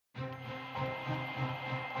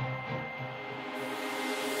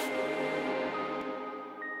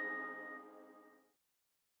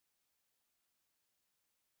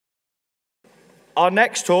Our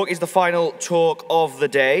next talk is the final talk of the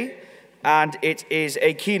day, and it is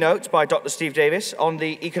a keynote by Dr. Steve Davies on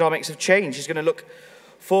the economics of change. He's going to look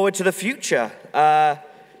forward to the future.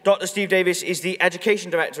 Dr. Steve Davies is the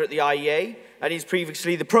Education Director at the IEA, and he's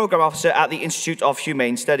previously the Programme Officer at the Institute of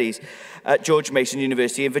Humane Studies at George Mason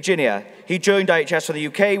University in Virginia. He joined IHS from the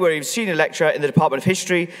UK, where he was Senior Lecturer in the Department of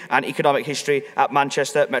History and Economic History at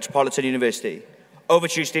Manchester Metropolitan University. Over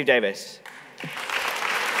to you, Steve Davies.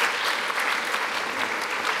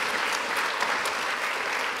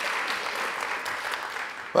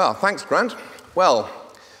 Well, thanks, Grant. Well,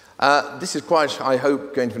 this is quite, I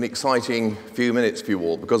hope, going to be an exciting few minutes for you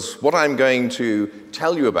all, because what I'm going to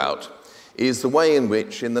tell you about is the way in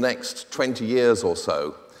which, in the next 20 years or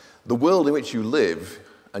so, the world in which you live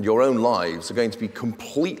and your own lives are going to be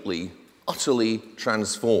completely, utterly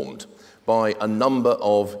transformed by a number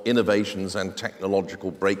of innovations and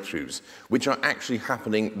technological breakthroughs, which are actually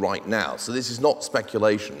happening right now. So this is not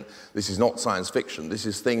speculation, this is not science fiction, this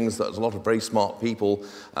is things that a lot of very smart people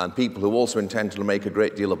and people who also intend to make a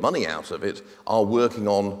great deal of money out of it are working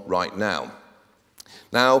on right now.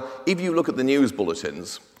 Now, if you look at the news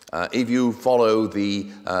bulletins, if you follow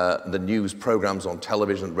the news programs on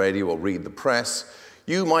television, radio, or read the press,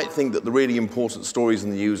 you might think that the really important stories in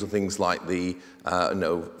the news are things like the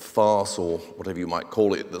farce, or whatever you might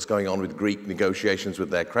call it, that's going on with Greek negotiations with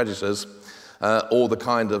their creditors, or the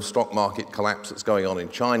kind of stock market collapse that's going on in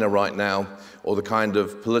China right now, or the kind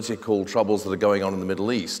of political troubles that are going on in the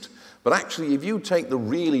Middle East. But actually, if you take the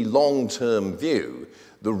really long-term view,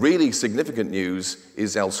 the really significant news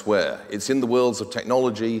is elsewhere. It's in the worlds of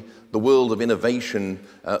technology, the world of innovation,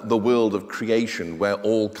 the world of creation, where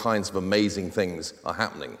all kinds of amazing things are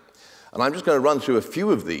happening. And I'm just going to run through a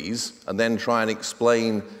few of these and then try and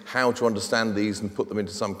explain how to understand these and put them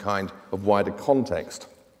into some kind of wider context.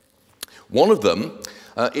 One of them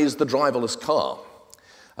is the driverless car,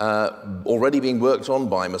 already being worked on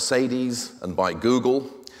by Mercedes and by Google.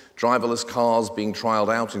 Driverless cars being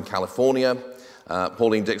trialed out in California.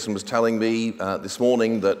 Pauline Dixon was telling me this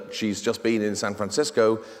morning that she's just been in San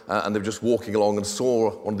Francisco and they're just walking along and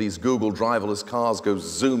saw one of these Google driverless cars go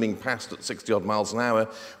zooming past at 60-odd miles an hour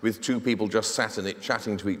with two people just sat in it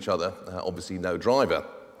chatting to each other, obviously no driver.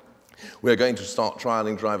 We're going to start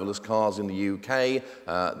trialling driverless cars in the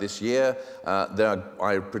UK this year.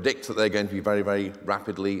 I predict that they're going to be very, very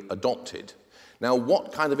rapidly adopted. Now,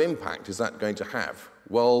 what kind of impact is that going to have?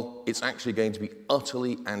 Well, it's actually going to be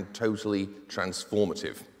utterly and totally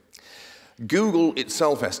transformative. Google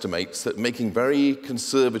itself estimates that, making very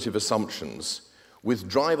conservative assumptions,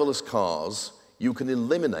 with driverless cars, you can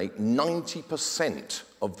eliminate 90%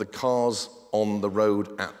 of the cars on the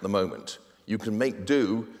road at the moment. You can make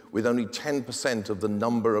do with only 10% of the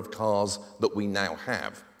number of cars that we now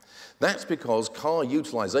have. That's because car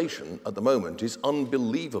utilization at the moment is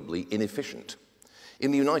unbelievably inefficient.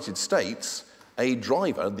 In the United States, a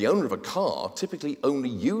driver, the owner of a car, typically only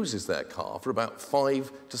uses their car for about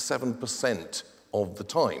 5 to 7% of the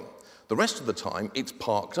time. The rest of the time, it's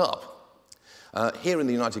parked up. Here in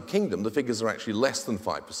the United Kingdom, the figures are actually less than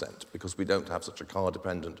 5% because we don't have such a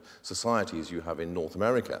car-dependent society as you have in North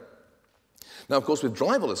America. Now, of course, with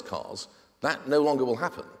driverless cars, that no longer will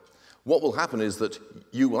happen. What will happen is that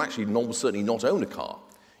you will actually certainly not own a car.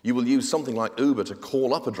 You will use something like Uber to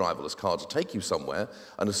call up a driverless car to take you somewhere,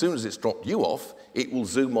 and as soon as it's dropped you off, it will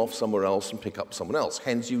zoom off somewhere else and pick up someone else.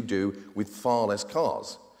 Hence, you do with far less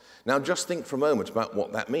cars. Now, just think for a moment about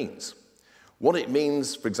what that means. What it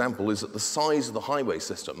means, for example, is that the size of the highway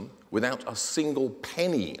system, without a single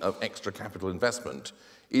penny of extra capital investment,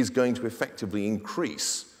 is going to effectively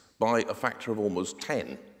increase by a factor of almost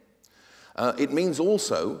 10. It means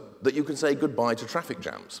also that you can say goodbye to traffic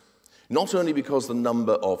jams. Not only because the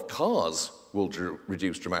number of cars will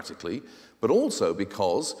reduce dramatically, but also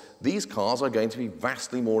because these cars are going to be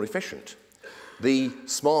vastly more efficient. The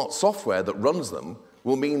smart software that runs them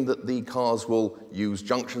will mean that the cars will use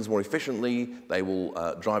junctions more efficiently, they will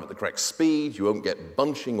drive at the correct speed, you won't get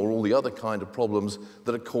bunching or all the other kind of problems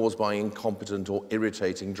that are caused by incompetent or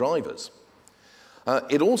irritating drivers.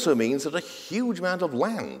 It also means that a huge amount of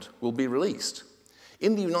land will be released.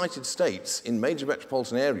 In the United States, in major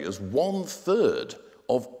metropolitan areas, 1/3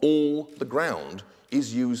 of all the ground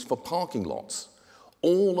is used for parking lots.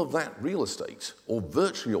 All of that real estate, or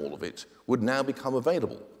virtually all of it, would now become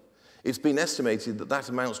available. It's been estimated that that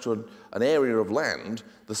amounts to an area of land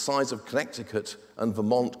the size of Connecticut and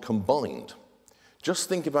Vermont combined. Just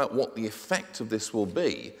think about what the effect of this will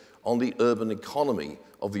be on the urban economy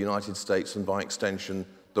of the United States and, by extension,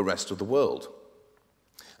 the rest of the world.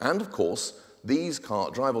 And, of course, these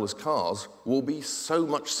driverless cars will be so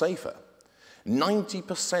much safer.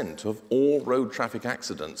 90% of all road traffic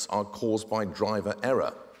accidents are caused by driver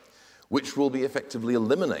error, which will be effectively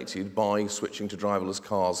eliminated by switching to driverless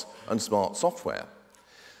cars and smart software.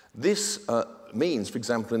 This means, for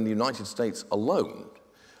example, in the United States alone,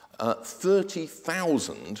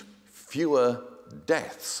 30,000 fewer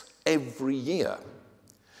deaths every year,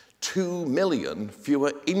 2 million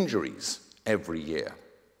fewer injuries every year,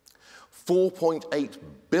 4.8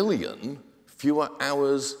 billion fewer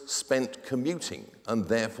hours spent commuting and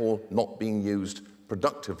therefore not being used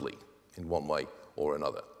productively in one way or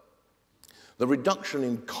another. The reduction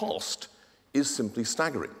in cost is simply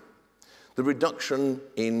staggering. The reduction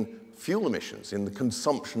in fuel emissions, in the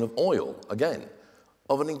consumption of oil, again,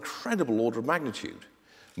 of an incredible order of magnitude.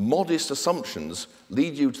 Modest assumptions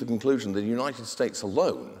lead you to the conclusion that in the United States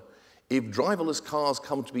alone, if driverless cars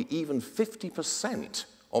come to be even 50%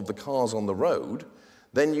 of the cars on the road,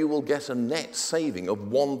 then you will get a net saving of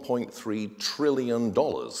 $1.3 trillion.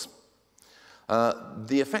 The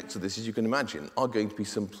effects of this, as you can imagine, are going to be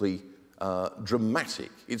simply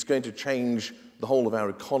dramatic. It's going to change the whole of our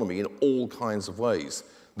economy in all kinds of ways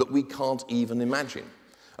that we can't even imagine.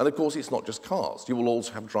 And of course, it's not just cars. You will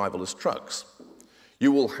also have driverless trucks.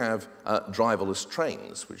 You will have driverless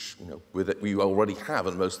trains, which we already have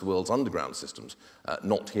in most of the world's underground systems.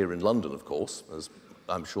 Not here in London, of course, as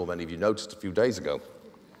I'm sure many of you noticed a few days ago.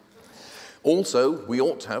 Also, we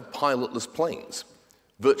ought to have pilotless planes.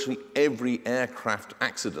 Virtually every aircraft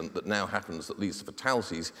accident that now happens that leads to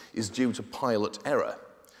fatalities is due to pilot error.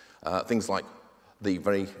 Things like the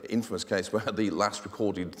very infamous case where the last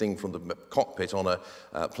recorded thing from the cockpit on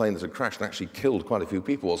a plane that had crashed and actually killed quite a few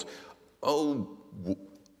people was, oh,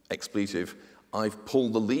 expletive, I've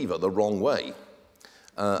pulled the lever the wrong way.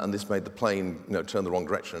 And this made the plane turn the wrong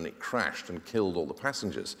direction and it crashed and killed all the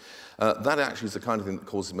passengers. That actually is the kind of thing that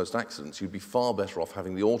causes most accidents. You'd be far better off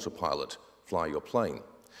having the autopilot fly your plane.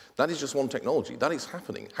 That is just one technology. That is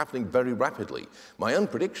happening very rapidly. My own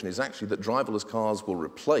prediction is actually that driverless cars will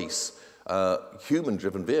replace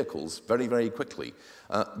human-driven vehicles very, very quickly.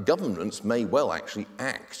 Governments may well actually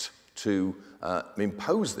act to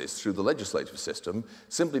impose this through the legislative system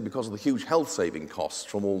simply because of the huge health-saving costs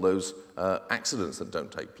from all those accidents that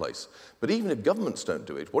don't take place. But even if governments don't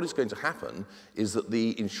do it, what is going to happen is that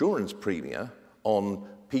the insurance premia on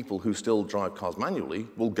people who still drive cars manually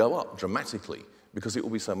will go up dramatically because it will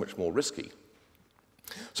be so much more risky.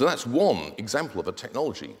 So that's one example of a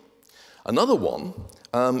technology. Another one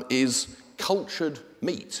is cultured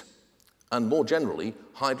meat, and more generally,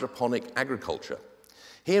 hydroponic agriculture.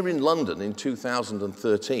 Here in London in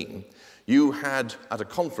 2013, you had, at a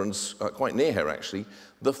conference quite near here actually,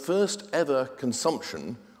 the first ever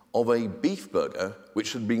consumption of a beef burger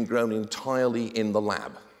which had been grown entirely in the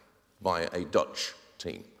lab by a Dutch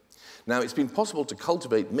team. Now, it's been possible to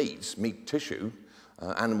cultivate meat tissue,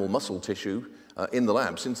 animal muscle tissue, in the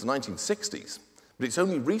lab since the 1960s. But it's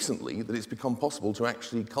only recently that it's become possible to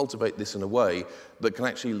actually cultivate this in a way that can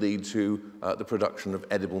actually lead to the production of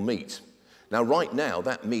edible meat. Now, right now,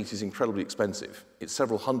 that meat is incredibly expensive. It's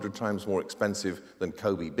several hundred times more expensive than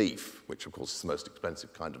Kobe beef, which, of course, is the most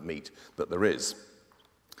expensive kind of meat that there is.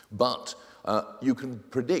 But you can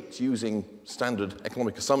predict, using standard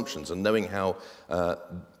economic assumptions and knowing how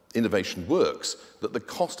innovation works, that the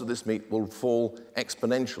cost of this meat will fall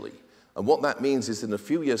exponentially. And what that means is in a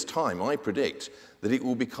few years' time, I predict that it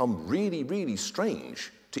will become really, really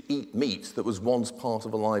strange to eat meat that was once part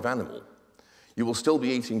of a live animal. You will still be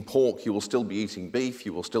eating pork, you will still be eating beef,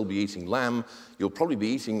 you will still be eating lamb, you'll probably be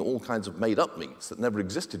eating all kinds of made-up meats that never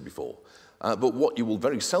existed before. But what you will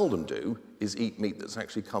very seldom do is eat meat that's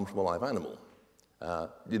actually come from a live animal.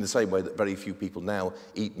 In the same way that very few people now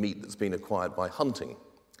eat meat that's been acquired by hunting.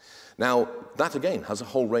 Now, that again has a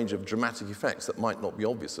whole range of dramatic effects that might not be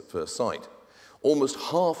obvious at first sight. Almost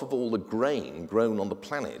half of all the grain grown on the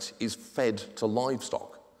planet is fed to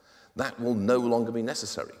livestock. That will no longer be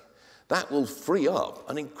necessary. That will free up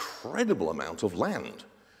an incredible amount of land,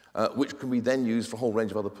 which can be then used for a whole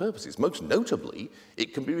range of other purposes. Most notably,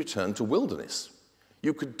 it can be returned to wilderness.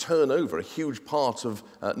 You could turn over a huge part of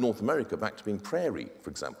North America back to being prairie, for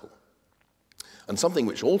example. And something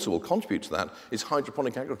which also will contribute to that is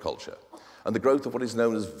hydroponic agriculture and the growth of what is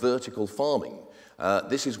known as vertical farming.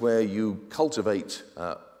 This is where you cultivate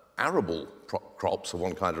arable crops of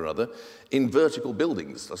one kind or another in vertical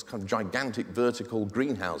buildings, those kind of gigantic vertical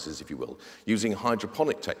greenhouses, if you will, using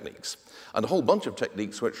hydroponic techniques. And a whole bunch of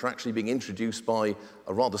techniques which are actually being introduced by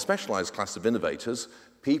a rather specialized class of innovators,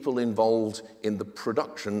 people involved in the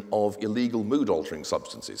production of illegal mood-altering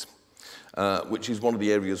substances. which is one of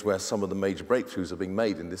the areas where some of the major breakthroughs are being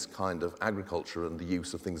made in this kind of agriculture and the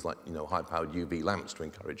use of things like, high-powered UV lamps to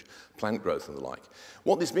encourage plant growth and the like.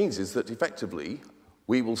 What this means is that effectively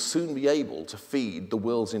we will soon be able to feed the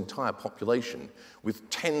world's entire population with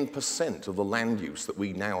 10% of the land use that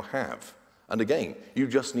we now have. And again, you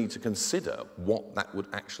just need to consider what that would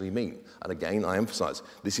actually mean. And again, I emphasize,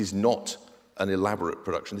 this is not an elaborate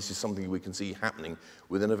production. This is something we can see happening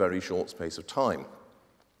within a very short space of time.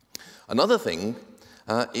 Another thing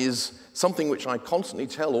is something which I constantly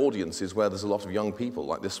tell audiences where there's a lot of young people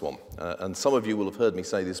like this one. And some of you will have heard me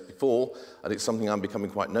say this before, and it's something I'm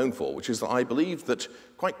becoming quite known for, which is that I believe that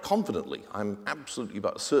quite confidently, I'm absolutely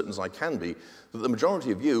about as certain as I can be, that the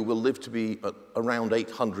majority of you will live to be around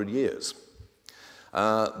 800 years.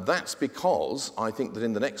 That's because I think that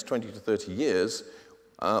in the next 20 to 30 years,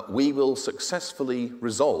 we will successfully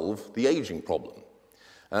resolve the aging problem.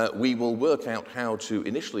 We will work out how to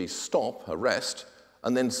initially stop, arrest,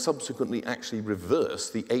 and then subsequently actually reverse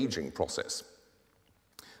the aging process.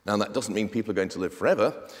 Now, that doesn't mean people are going to live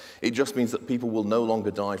forever. It just means that people will no longer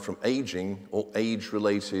die from aging or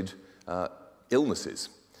age-related illnesses,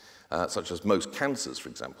 such as most cancers, for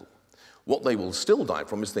example. What they will still die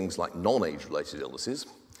from is things like non-age-related illnesses,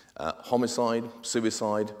 homicide,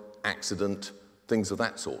 suicide, accident, things of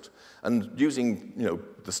that sort. And using,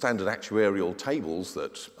 the standard actuarial tables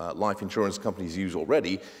that life insurance companies use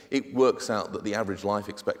already, it works out that the average life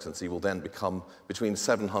expectancy will then become between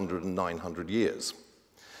 700 and 900 years.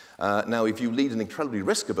 Now, if you lead an incredibly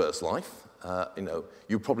risk-averse life,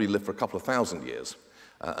 you probably live for a couple of thousand years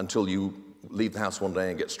until you leave the house one day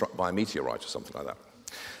and get struck by a meteorite or something like that.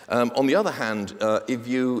 On the other hand, if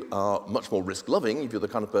you are much more risk-loving, if you're the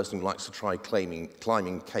kind of person who likes to try climbing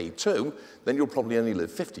K2, then you'll probably only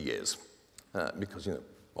live 50 years because,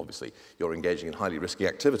 obviously you're engaging in highly risky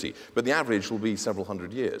activity. But the average will be several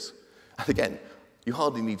hundred years. And again, you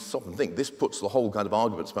hardly need to stop and think. This puts the whole kind of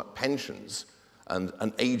arguments about pensions and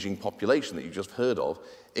an aging population that you just heard of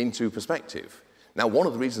into perspective. Now, one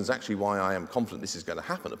of the reasons actually why I am confident this is going to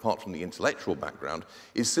happen, apart from the intellectual background,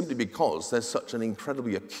 is simply because there's such an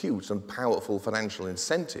incredibly acute and powerful financial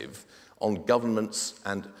incentive on governments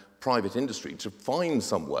and private industry to find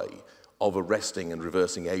some way of arresting and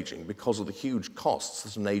reversing aging because of the huge costs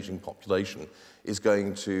that an aging population is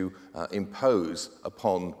going to impose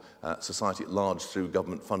upon society at large through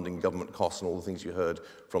government funding, government costs, and all the things you heard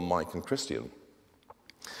from Mike and Christian.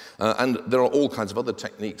 And there are all kinds of other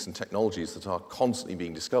techniques and technologies that are constantly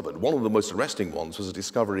being discovered. One of the most arresting ones was a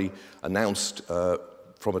discovery announced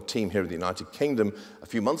from a team here in the United Kingdom a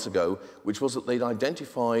few months ago, which was that they'd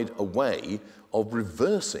identified a way of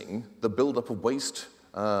reversing the buildup of waste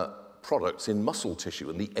products in muscle tissue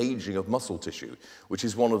and the aging of muscle tissue, which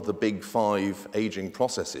is one of the big 5 aging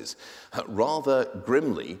processes. Rather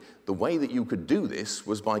grimly, the way that you could do this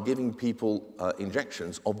was by giving people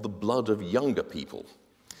injections of the blood of younger people.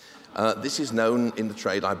 This is known in the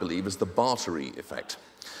trade, I believe, as the Bartery effect.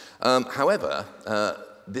 However,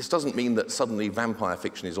 this doesn't mean that suddenly vampire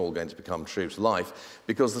fiction is all going to become true to life,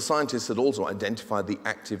 because the scientists had also identified the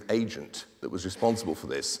active agent that was responsible for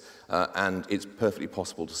this, and it's perfectly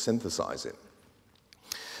possible to synthesize it.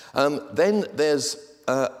 Then there's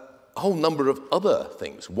a whole number of other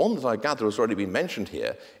things. One that I gather has already been mentioned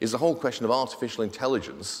here is the whole question of artificial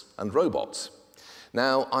intelligence and robots.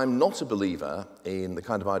 Now, I'm not a believer in the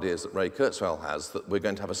kind of ideas that Ray Kurzweil has, that we're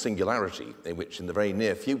going to have a singularity in which in the very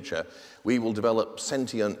near future we will develop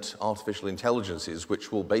sentient artificial intelligences which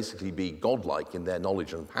will basically be godlike in their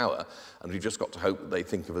knowledge and power, and we've just got to hope that they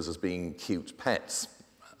think of us as being cute pets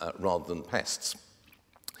rather than pests.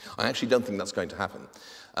 I actually don't think that's going to happen,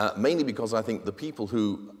 mainly because I think the people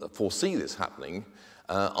who foresee this happening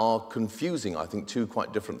are confusing, I think, 2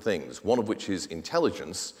 quite different things, one of which is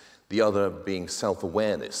intelligence, the other being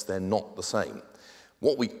self-awareness. They're not the same.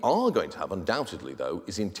 What we are going to have, undoubtedly, though,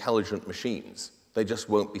 is intelligent machines. They just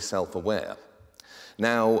won't be self-aware.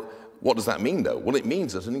 Now, what does that mean, though? Well, it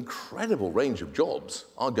means that an incredible range of jobs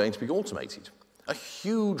are going to be automated. A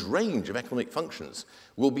huge range of economic functions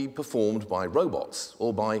will be performed by robots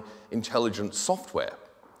or by intelligent software.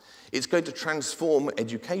 It's going to transform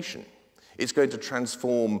education. It's going to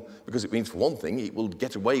transform, because it means, for one thing, it will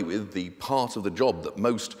get away with the part of the job that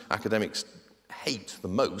most academics hate the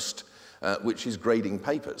most, which is grading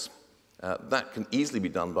papers. That can easily be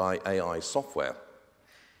done by AI software.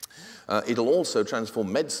 It'll also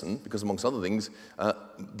transform medicine, because amongst other things,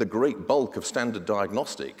 the great bulk of standard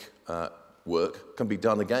diagnostic work can be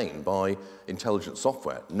done again by intelligent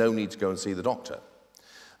software. No need to go and see the doctor.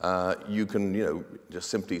 You can, just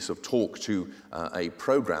simply sort of talk to a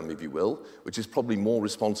program, if you will, which is probably more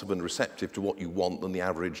responsive and receptive to what you want than the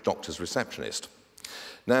average doctor's receptionist.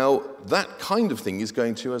 Now, that kind of thing is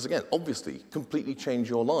going to, as again, obviously completely change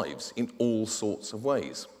your lives in all sorts of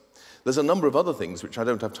ways. There's a number of other things which I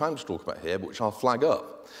don't have time to talk about here, but which I'll flag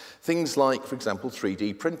up. Things like, for example,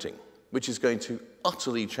 3D printing, which is going to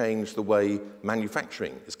utterly change the way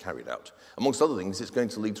manufacturing is carried out. Amongst other things, it's going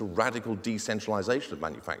to lead to radical decentralization of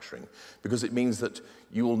manufacturing, because it means that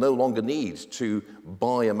you will no longer need to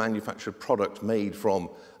buy a manufactured product made from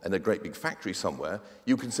in a great big factory somewhere.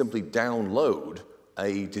 You can simply download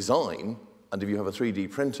a design, and if you have a 3D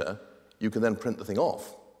printer, you can then print the thing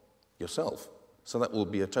off yourself. So that will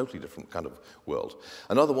be a totally different kind of world.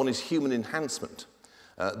 Another one is human enhancement.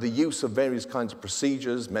 The use of various kinds of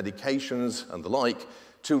procedures, medications, and the like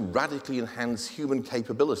to radically enhance human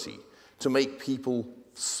capability, to make people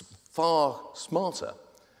far smarter,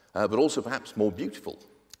 but also perhaps more beautiful,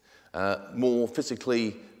 more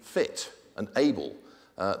physically fit and able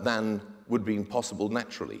than would be possible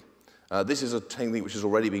naturally. This is a technique which is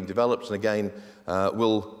already being developed, and again,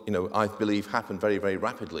 will, I believe, happen very, very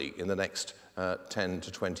rapidly in the next 10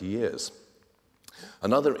 to 20 years.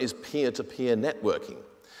 Another is peer-to-peer networking,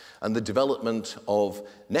 and the development of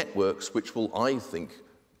networks which will, I think,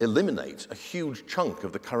 eliminate a huge chunk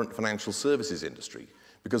of the current financial services industry,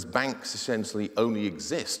 because banks essentially only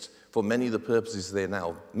exist for many of the purposes they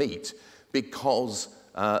now meet because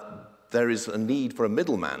there is a need for a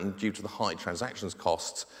middleman due to the high transactions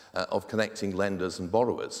costs of connecting lenders and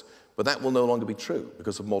borrowers. But that will no longer be true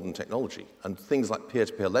because of modern technology. And things like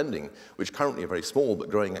peer-to-peer lending, which currently are very small but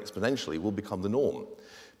growing exponentially, will become the norm.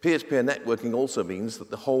 Peer-to-peer networking also means that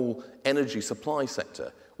the whole energy supply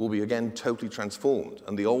sector will be again totally transformed.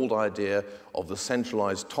 And the old idea of the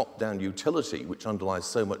centralized top-down utility, which underlies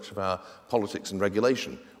so much of our politics and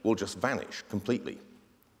regulation, will just vanish completely.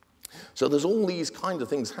 So there's all these kind of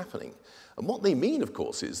things happening. And what they mean, of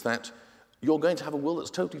course, is that you're going to have a world that's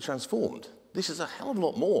totally transformed. This is a hell of a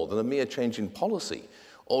lot more than a mere change in policy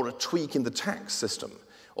or a tweak in the tax system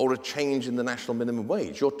or a change in the national minimum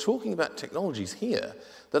wage. You're talking about technologies here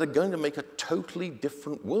that are going to make a totally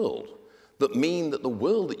different world, that mean that the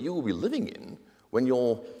world that you will be living in when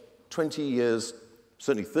you're 20 years,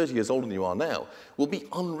 certainly 30 years older than you are now, will be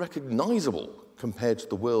unrecognizable compared to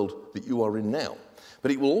the world that you are in now.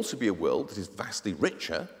 But it will also be a world that is vastly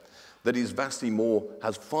richer, that is vastly more,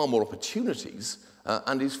 has far more opportunities,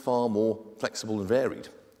 and is far more flexible and varied.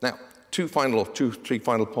 Now, three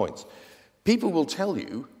final points. People will tell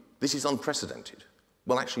you this is unprecedented.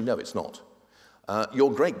 Well, actually, no, it's not.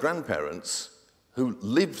 Your great-grandparents, who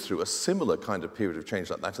lived through a similar kind of period of change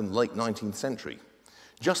like that in the late 19th century,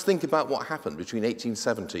 just think about what happened between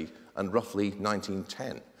 1870 and roughly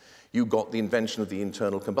 1910. You got the invention of the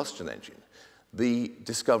internal combustion engine, the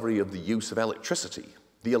discovery of the use of electricity,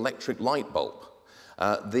 the electric light bulb,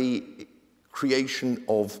 the creation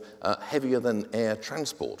of heavier-than-air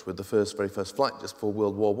transport with the very first flight just before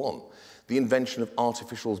World War I, the invention of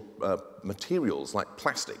artificial materials like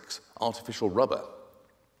plastics, artificial rubber.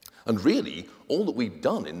 And really, all that we've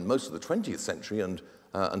done in most of the 20th century and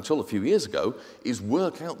until a few years ago is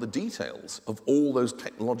work out the details of all those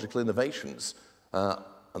technological innovations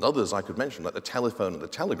and others I could mention, like the telephone and the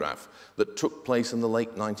telegraph, that took place in the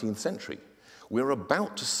late 19th century. We're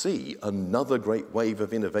about to see another great wave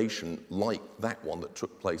of innovation like that one that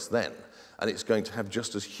took place then, and it's going to have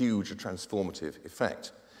just as huge a transformative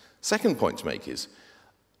effect. Second point to make is,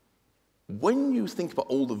 when you think about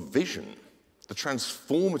all the vision, the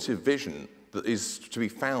transformative vision that is to be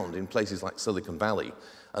found in places like Silicon Valley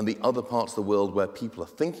and the other parts of the world where people are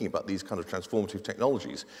thinking about these kind of transformative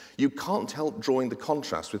technologies, you can't help drawing the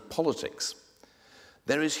contrast with politics.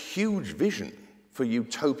 There is huge vision for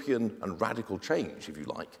utopian and radical change, if you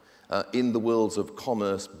like, in the worlds of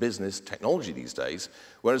commerce, business, technology these days,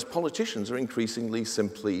 whereas politicians are increasingly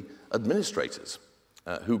simply administrators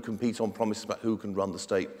who compete on promises about who can run the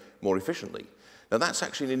state more efficiently. Now, that's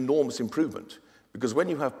actually an enormous improvement, because when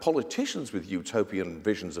you have politicians with utopian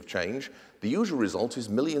visions of change, the usual result is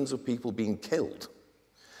millions of people being killed.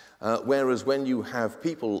 Whereas when you have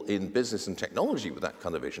people in business and technology with that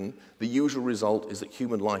kind of vision, the usual result is that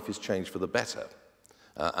human life is changed for the better,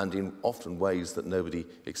 and in often ways that nobody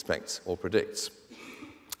expects or predicts.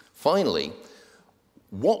 Finally,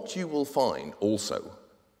 what you will find also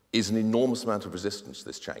is an enormous amount of resistance to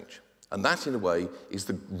this change. And that, in a way, is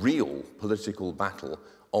the real political battle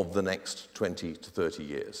of the next 20 to 30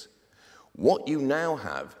 years. What you now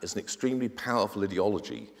have is an extremely powerful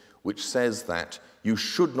ideology which says that you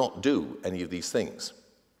should not do any of these things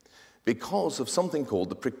because of something called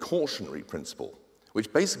the precautionary principle,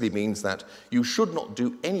 which basically means that you should not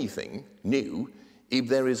do anything new if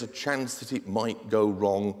there is a chance that it might go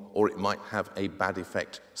wrong or it might have a bad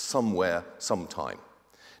effect somewhere, sometime.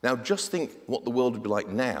 Now, just think what the world would be like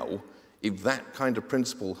now if that kind of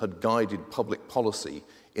principle had guided public policy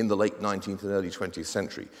in the late 19th and early 20th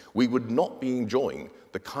century. We would not be enjoying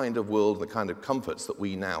the kind of world and the kind of comforts that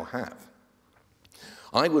we now have.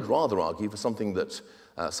 I would rather argue for something that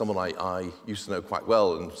someone I used to know quite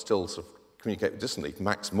well and still sort of communicate distantly,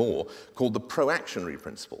 Max Moore, called the proactionary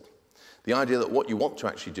principle. The idea that what you want to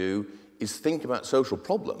actually do is think about social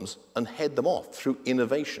problems and head them off through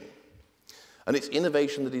innovation. And it's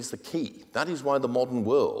innovation that is the key. That is why the modern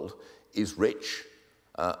world is rich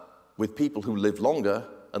with people who live longer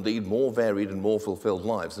and lead more varied and more fulfilled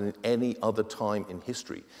lives than in any other time in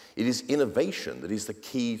history. It is innovation that is the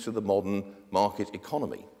key to the modern market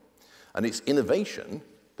economy. And it's innovation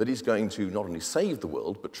that is going to not only save the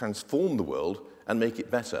world, but transform the world and make it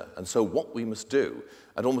better. And so what we must do,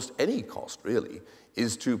 at almost any cost really,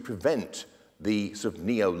 is to prevent the sort of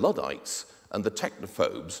neo-Luddites and the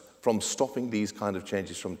technophobes from stopping these kind of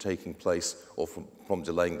changes from taking place or from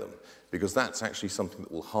delaying them, because that's actually something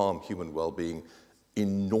that will harm human well-being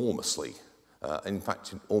enormously, in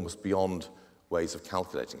fact, almost beyond ways of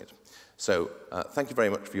calculating it. So thank you very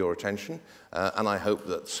much for your attention, and I hope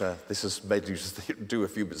that this has made you do a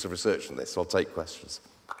few bits of research on this, so I'll take questions.